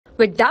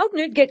With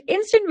Doubtnut, get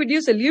instant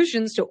video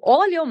solutions to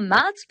all your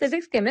maths,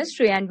 physics,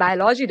 chemistry, and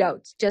biology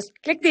doubts. Just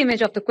click the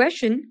image of the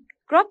question,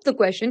 crop the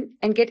question,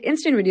 and get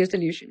instant video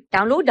solution.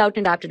 Download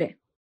Doubtnut app today.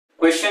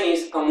 Question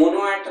is, a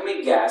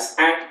monoatomic gas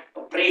at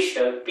a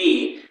pressure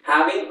P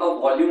having a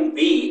volume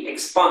V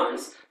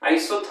expands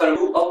isothermally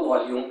to a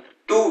volume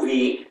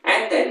 2V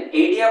and then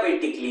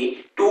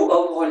adiabatically to a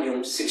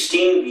volume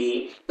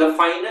 16V. The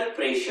final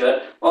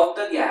pressure of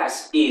the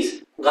gas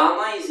is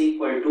gamma is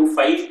equal to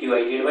 5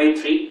 divided by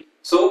 3.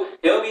 So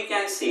here we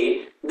can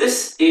say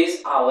this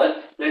is our,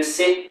 let's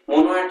say,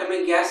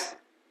 monoatomic gas.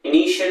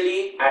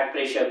 Initially at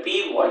pressure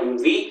P, volume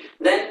V,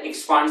 then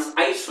expands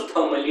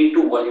isothermally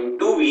to volume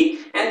 2V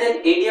and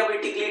then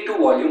adiabatically to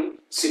volume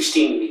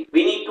 16V.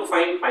 We need to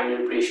find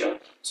final pressure.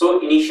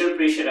 So initial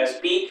pressure as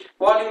P,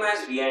 volume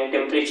as V and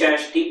temperature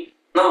as T.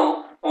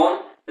 Now on,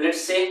 let's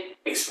say,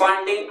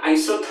 expanding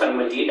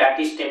isothermally, that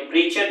is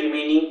temperature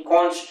remaining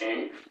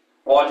constant,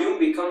 volume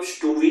becomes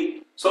 2V.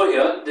 So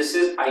here this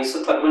is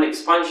isothermal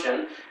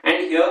expansion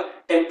and here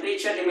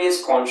temperature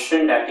remains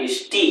constant, that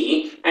is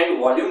T, and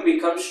volume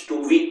becomes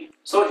 2V.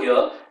 So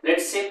here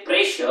let's say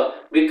pressure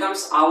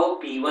becomes our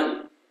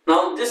P1.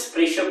 Now this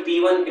pressure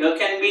P1 here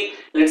can be,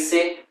 let's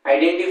say,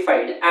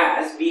 identified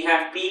as we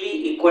have PV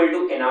equal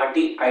to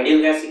nRT,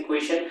 ideal gas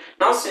equation.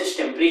 Now since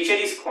temperature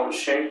is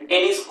constant,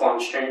 N is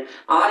constant,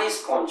 R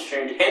is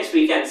constant, hence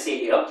we can say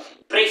here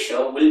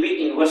pressure will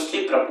be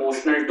inversely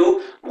proportional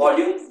to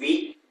volume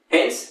V.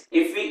 Hence,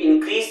 if we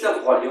increase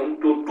the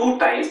volume to 2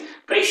 times,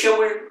 pressure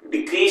will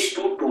decrease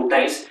to 2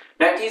 times.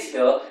 That is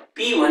here,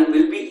 P1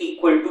 will be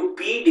equal to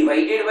P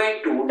divided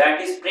by 2,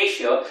 that is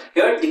pressure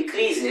here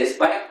decreases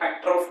by a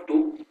factor of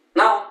 2.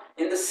 Now,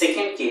 in the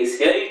second case,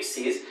 here it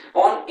says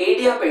on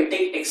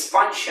adiabatic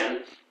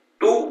expansion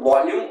to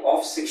volume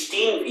of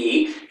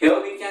 16V,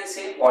 here we can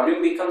say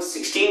volume becomes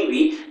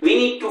 16V, we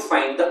need to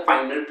find the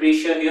final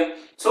pressure here.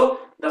 So,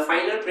 the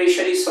final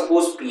pressure is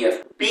suppose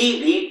PF.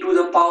 PV to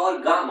the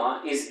power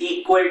gamma is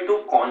equal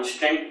to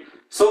constant.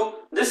 So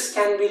this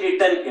can be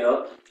written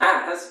here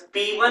as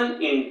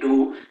P1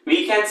 into,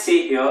 we can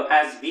say here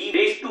as V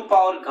raised to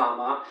power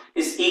gamma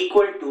is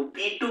equal to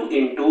P2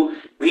 into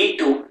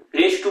V2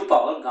 raised to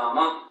power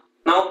gamma.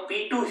 Now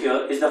P2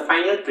 here is the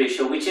final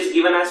pressure which is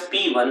given as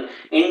P1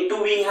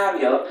 into we have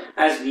here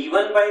as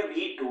V1 by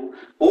V2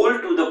 whole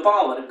to the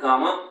power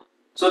gamma.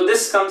 So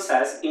this comes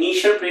as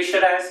initial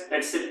pressure as,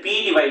 let's say,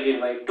 P divided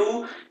by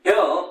 2.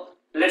 Here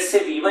let's say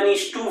V1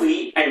 is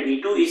 2V and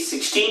V2 is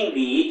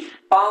 16V.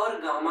 Power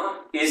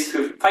gamma is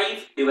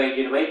 5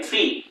 divided by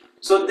 3.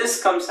 So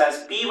this comes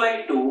as P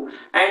by 2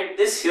 and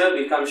this here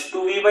becomes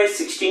 2V by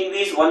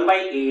 16V is 1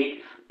 by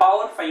 8.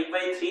 Power 5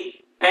 by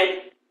 3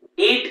 and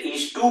 8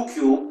 is 2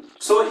 cube.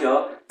 So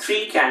here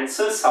 3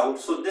 cancels out.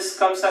 So this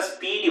comes as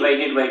P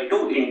divided by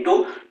 2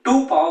 into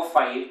 2 power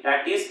 5,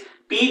 that is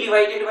P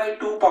divided by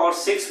 2 power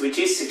 6, which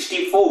is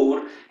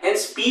 64.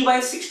 Hence P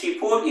by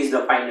 64 is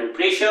the final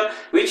pressure,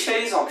 which here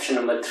is option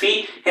number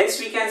 3. Hence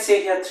we can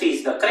say here 3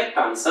 is the correct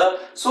answer.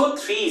 So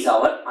 3 is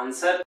our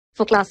answer.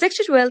 For class 6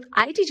 to 12,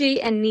 IIT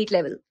JEE and NEET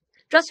level.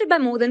 Trusted by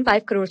more than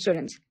 5 crore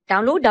students.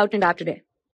 Download Doubtnut app today.